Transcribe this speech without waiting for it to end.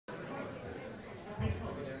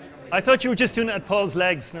I thought you were just doing it at Paul's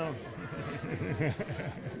legs. No.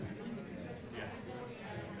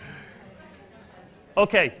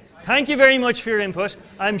 Okay. Thank you very much for your input.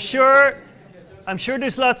 I'm sure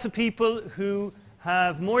there's lots of people who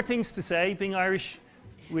have more things to say. Being Irish,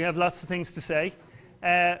 we have lots of things to say.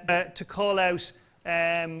 To call out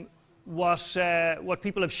what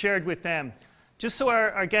people have shared with them. Just so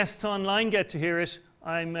our guests online get to hear it,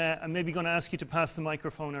 I'm maybe going to ask you to pass the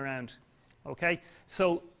microphone around. Okay?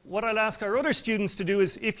 So what I'll ask our other students to do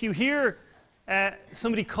is, if you hear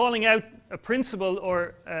somebody calling out a principle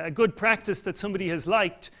or a good practice that somebody has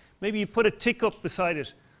liked, maybe you put a tick up beside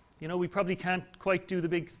it. You know, we probably can't quite do the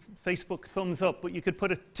big Facebook thumbs up, but you could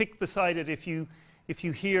put a tick beside it if you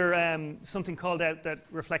hear something called out that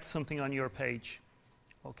reflects something on your page.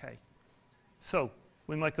 Okay. So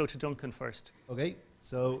we might go to Duncan first. Okay.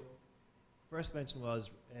 So first mention was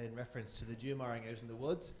in reference to the geomarring out in the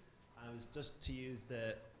woods, and it was just to use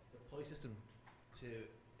the pulley system to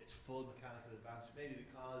its full mechanical advantage, maybe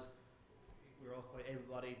because we're all quite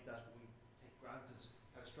able-bodied that we take granted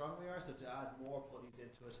how strong we are, so to add more pulleys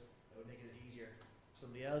into it, that would make it easier for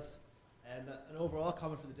somebody else. And an overall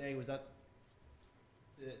comment for the day was that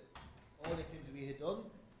all the activities we had done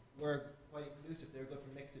were quite inclusive. They were good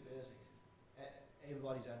for mixed abilities.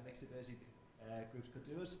 Able-bodied and mixed ability groups could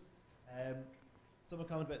do it. Someone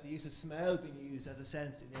commented about the use of smell being used as a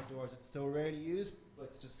sense in the outdoors. It's so rarely used, but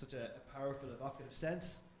it's just such a powerful evocative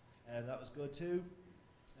sense. That was good too.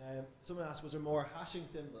 Someone asked, was there more hashing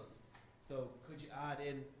symbols? So could you add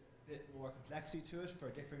in a bit more complexity to it for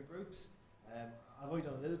different groups? I've only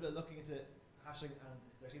done a little bit of looking into hashing, and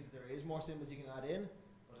there seems that there is more symbols you can add in,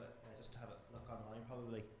 but just have a look online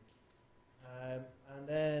probably. And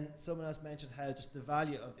then someone else mentioned how just the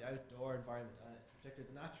value of the outdoor environment, and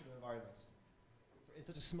particularly the natural environment. It's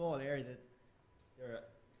such a small area that they're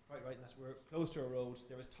quite right in that we're close to a road.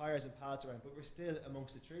 There was tyres and paths around, but we're still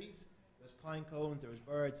amongst the trees. There was pine cones, there was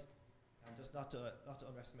birds, and just not to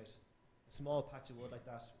underestimate. A small patch of wood like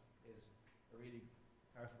that is a really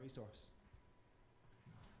powerful resource.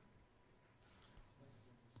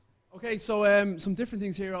 Okay, so some different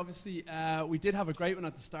things here. Obviously, we did have a great one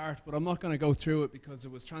at the start, but I'm not going to go through it because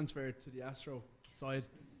it was transferred to the Astro side.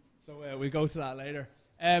 So we'll go to that later.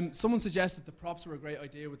 Someone suggested the props were a great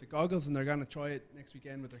idea with the goggles, and they're going to try it next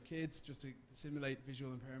weekend with their kids just to simulate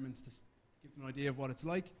visual impairments to give them an idea of what it's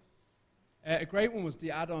like. A great one was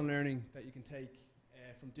the add-on learning that you can take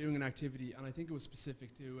from doing an activity, and I think it was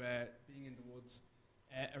specific to being in the woods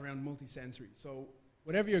around multisensory. So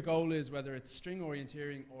whatever your goal is, whether it's string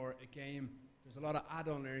orienteering or a game, there's a lot of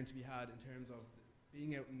add-on learning to be had in terms of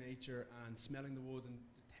being out in nature and smelling the woods and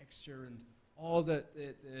the texture and all the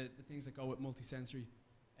things that go with multisensory.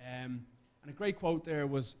 And a great quote there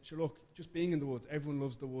was, sure, look, just being in the woods, everyone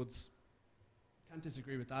loves the woods. Can't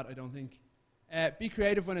disagree with that, I don't think. Be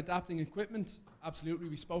creative when adapting equipment. Absolutely,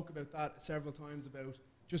 we spoke about that several times, about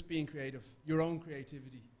just being creative, your own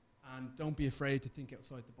creativity, and don't be afraid to think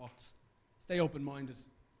outside the box. Stay open-minded.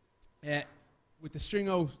 With the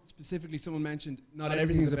Stringo, specifically, someone mentioned not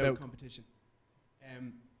everything is about competition.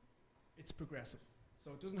 It's progressive.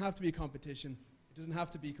 So it doesn't have to be a competition. It doesn't have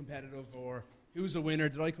to be competitive or who's a winner,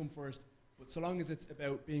 did I come first? But so long as it's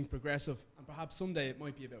about being progressive, and perhaps someday it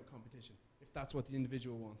might be about competition, if that's what the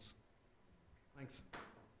individual wants. Thanks.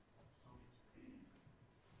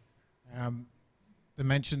 They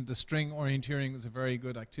mentioned the string orienteering was a very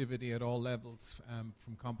good activity at all levels,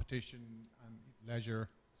 from competition and leisure,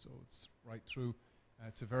 so it's right through.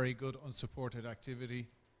 It's a very good unsupported activity,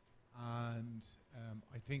 and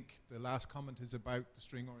I think the last comment is about the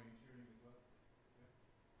string orienteering as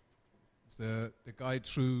well. The guide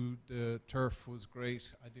through the turf was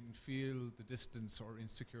great. I didn't feel the distance or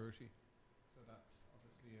insecurity, so that's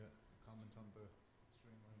obviously a comment on the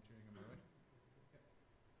string orienteering. Am I right?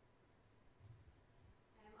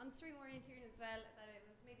 On string orienteering as well, that it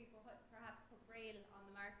was maybe perhaps put braille on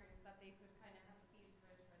the markers that they could kind of have a feel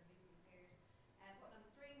for it for the visually impaired. Put on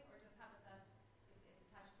string, or just have it that it's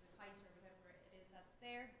attached to the kite or whatever it is that's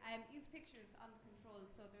there. Use pictures on the control.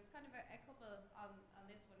 So there's kind of a couple on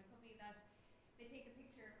this one. It could be that they take a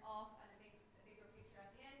picture off and it makes a bigger picture at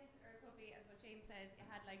the end, or it could be, as what Shane said, you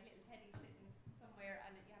had like little teddies sitting somewhere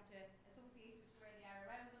and you have to associate it with where they are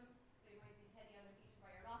around them. So you might see Teddy on the beach by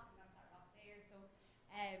a rock, and that's that rock there. So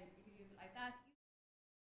you could use it like that.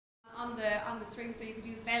 On the string, so you could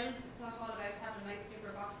use bells. It's not all about having nice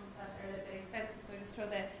zipper boxes that are a little bit expensive. So just throw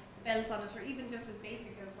the bells on it, or even just as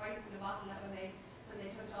basic as rice in a bottle. That when they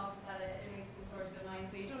touch off that, it makes them sort of a noise.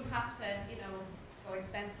 So you don't have to, go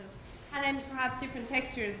expensive. And then perhaps different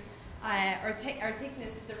textures. or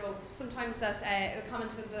thickness of the rope. Sometimes that a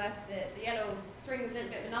comment was that the yellow string was a little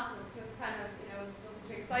bit monotonous, just kind of, you know,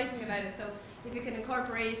 something too exciting about it. So if you can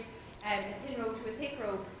incorporate a thin rope to a thick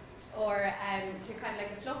rope, or to kind of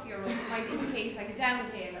like a fluffier rope, it might indicate like a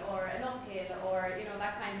downhill or an uphill, or, you know,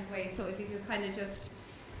 that kind of way. So if you could kind of just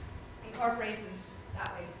incorporate it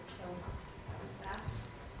that way. So that was that.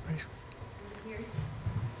 Right. Here.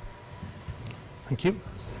 Thank you.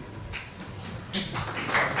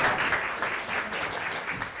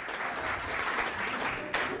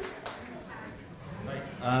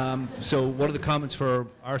 So one of the comments for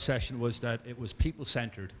our session was that it was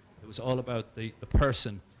people-centered. It was all about the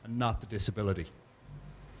person and not the disability.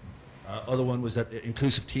 Other one was that the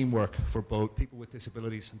inclusive teamwork for both people with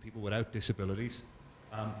disabilities and people without disabilities.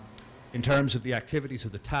 In terms of the activities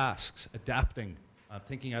of the tasks, adapting,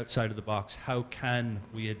 thinking outside of the box, how can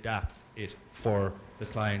we adapt it for the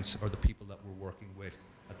clients or the people that we're working with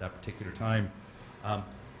at that particular time?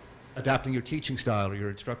 Adapting your teaching style or your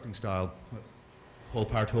instructing style. Whole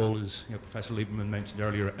part whole, as you know, Professor Lieberman mentioned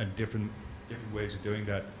earlier, and different ways of doing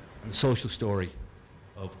that. And the social story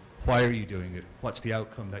of why are you doing it? What's the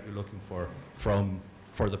outcome that you're looking for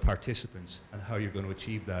the participants, and how you're going to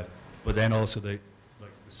achieve that? But then also the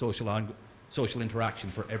social interaction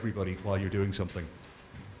for everybody while you're doing something.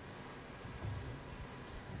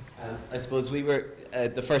 I suppose we were,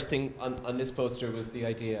 the first thing on this poster was the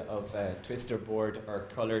idea of twister board or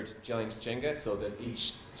coloured giant Jenga, so that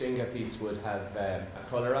each Jenga piece would have a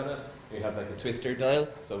colour on it. You'd have like a twister dial,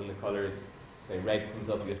 so when the colour, say red comes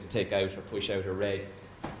up, you have to take out or push out a red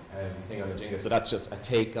thing on the Jenga. So that's just a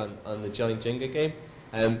take on the giant Jenga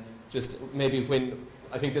game. Just maybe when,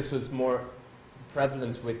 I think this was more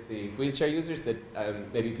prevalent with the wheelchair users, that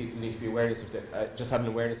maybe people need to be awareness of their, just having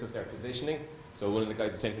awareness of their positioning. So one of the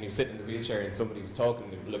guys was saying when he was sitting in the wheelchair and somebody was talking,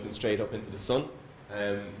 they were looking straight up into the sun,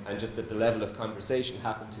 and just that the level of conversation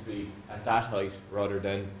happened to be at that height rather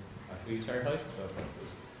than at wheelchair height. So that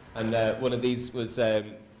was, and one of these was,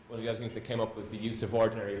 one of the other things that came up was the use of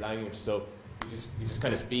ordinary language. So you just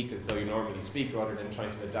kind of speak as though you normally speak, rather than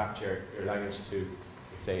trying to adapt your language to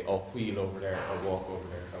say, oh, wheel over there, or walk over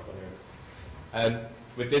there, or whatever.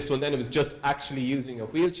 With this one then, it was just actually using a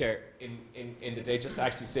wheelchair in the day, just to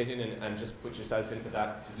actually sit in and just put yourself into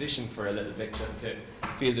that position for a little bit, just to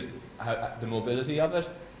feel the mobility of it.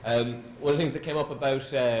 One of the things that came up about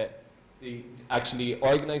the actually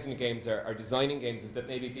organising the games or designing games is that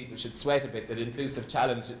maybe people should sweat a bit, that inclusive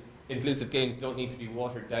games don't need to be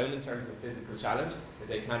watered down in terms of physical challenge, that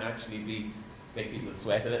they can actually make people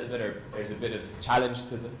sweat a little bit, or there's a bit of challenge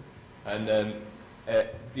to them. And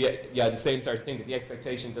the same sort of thing, that the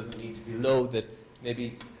expectation doesn't need to be low, that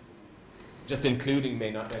maybe just including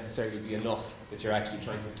may not necessarily be enough, that you're actually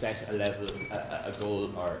trying to set a level, a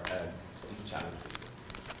goal, or something challenging.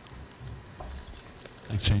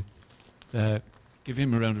 Thanks, Shane. Give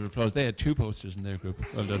him a round of applause. They had 2 posters in their group.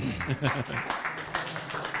 Well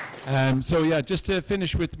done. So yeah, just to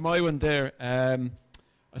finish with my one there, I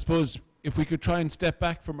suppose if we could try and step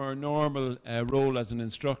back from our normal role as an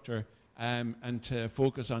instructor, and to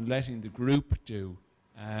focus on letting the group do,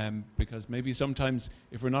 because maybe sometimes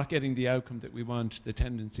if we're not getting the outcome that we want, the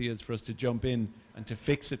tendency is for us to jump in and to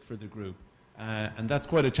fix it for the group, and that's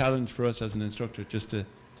quite a challenge for us as an instructor, just to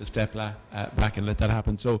step back and let that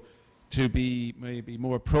happen. So to be maybe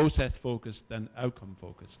more process focused than outcome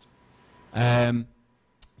focused.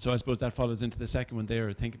 So I suppose that follows into the second one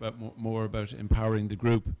there, think about more about empowering the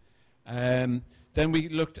group. Then we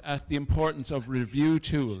looked at the importance of review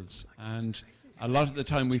tools, and a lot of the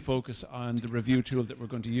time we focus on the review tool that we're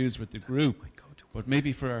going to use with the group, but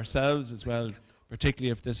maybe for ourselves as well,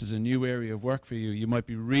 particularly if this is a new area of work for you, you might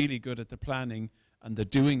be really good at the planning and the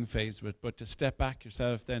doing phase of it, but to step back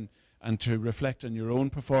yourself then and to reflect on your own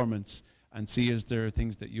performance and see is there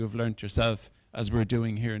things that you have learnt yourself, as we're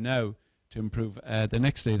doing here now, to improve the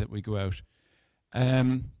next day that we go out.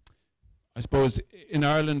 I suppose in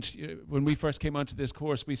Ireland, when we first came onto this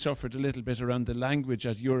course, we suffered a little bit around the language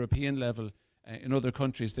at European level. In other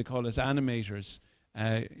countries, they call us animators.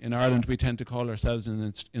 In Ireland, we tend to call ourselves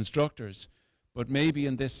instructors. But maybe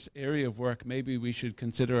in this area of work, maybe we should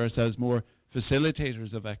consider ourselves more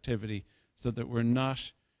facilitators of activity, so that we're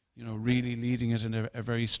not, really leading it in a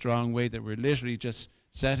very strong way, that we're literally just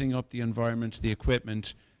setting up the environment, the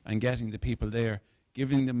equipment, and getting the people there,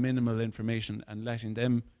 giving them minimal information and letting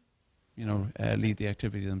them lead the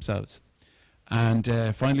activity themselves. And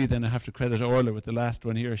finally, then I have to credit Orla with the last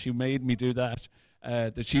one here. She made me do that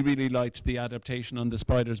she really liked the adaptation on the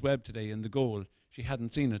spider's web today in the goal. She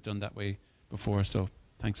hadn't seen it done that way before, so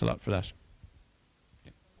thanks a lot for that.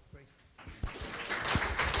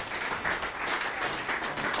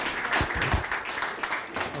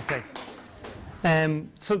 Okay.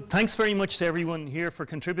 So thanks very much to everyone here for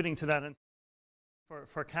contributing to that and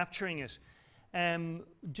for capturing it.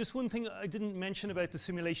 Just one thing I didn't mention about the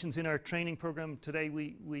simulations in our training program today,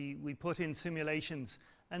 we put in simulations.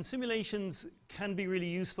 And simulations can be really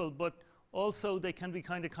useful, but also they can be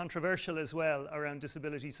kind of controversial as well around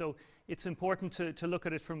disability. So it's important to look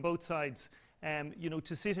at it from both sides. You know,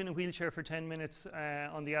 to sit in a wheelchair for 10 minutes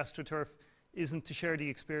on the AstroTurf isn't to share the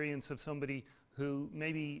experience of somebody who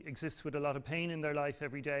maybe exists with a lot of pain in their life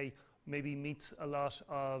every day, maybe meets a lot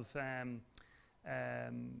of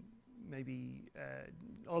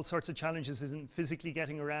all sorts of challenges in physically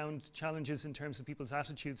getting around, challenges in terms of people's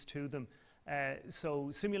attitudes to them. So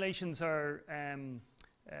simulations are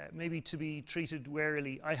maybe to be treated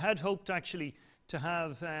warily. I had hoped actually to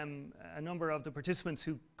have a number of the participants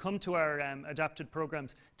who come to our adapted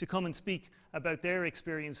programs to come and speak about their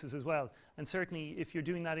experiences as well. And certainly if you're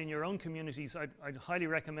doing that in your own communities, I'd highly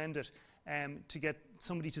recommend it to get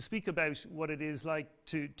somebody to speak about what it is like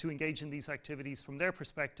to engage in these activities from their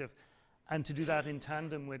perspective, and to do that in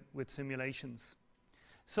tandem with simulations.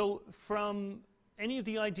 So from any of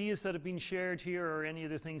the ideas that have been shared here or any of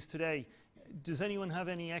the things today, does anyone have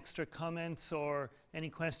any extra comments or any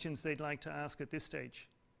questions they'd like to ask at this stage?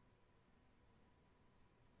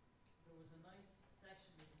 There was a nice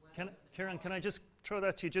session as well. Kieran, can I just throw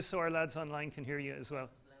that to you just so our lads online can hear you as well?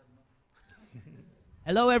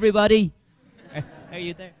 Hello everybody. Are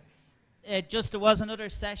you there? Just there was another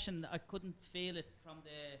session, I couldn't feel it from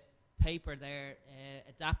the paper there,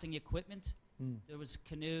 adapting equipment. There was a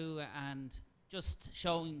canoe and just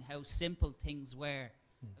showing how simple things were.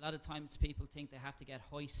 A lot of times people think they have to get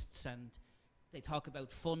hoists, and they talk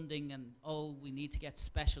about funding and, oh, we need to get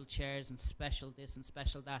special chairs and special this and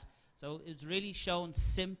special that. So it was really showing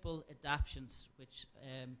simple adaptations, which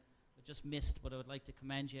I just missed, but I would like to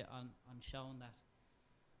commend you on showing that.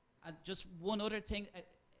 And just one other thing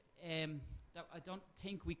that I don't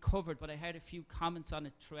think we covered, but I heard a few comments on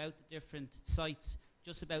it throughout the different sites,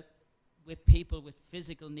 just about with people with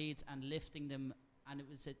physical needs and lifting them, and it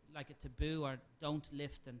was like a taboo, or don't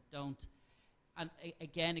lift and don't. And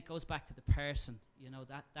again, it goes back to the person, you know,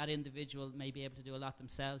 that individual may be able to do a lot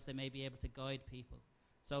themselves, they may be able to guide people.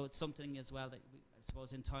 So it's something as well that I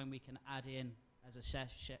suppose in time we can add in as a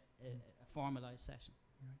formalised session.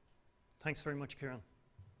 Thanks very much, Kieran.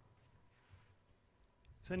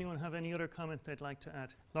 Does anyone have any other comment they'd like to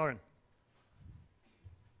add? Lauren.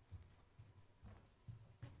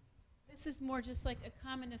 This is more just like a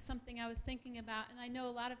comment of something I was thinking about, and I know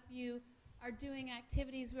a lot of you are doing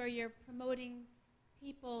activities where you're promoting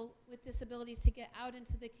people with disabilities to get out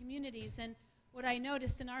into the communities. And what I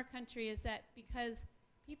noticed in our country is that because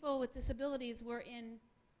people with disabilities were in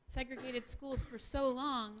segregated schools for so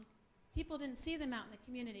long, people didn't see them out in the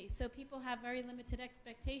community. So people have very limited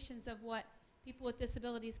expectations of what people with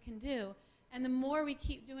disabilities can do. And the more we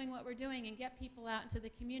keep doing what we're doing and get people out into the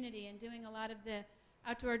community and doing a lot of the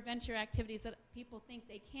outdoor adventure activities that people think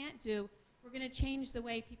they can't do, we're going to change the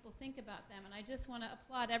way people think about them. And I just want to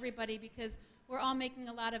applaud everybody, because we're all making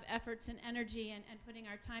a lot of efforts and energy and putting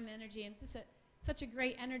our time and energy, and it's just such a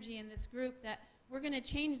great energy in this group that we're going to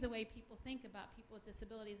change the way people think about people with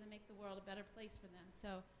disabilities and make the world a better place for them.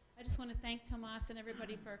 So I just want to thank Tomas and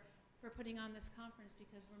everybody for putting on this conference,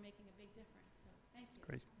 because we're making a big difference. So thank you.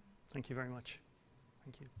 Great. Thank you very much.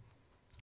 Thank you.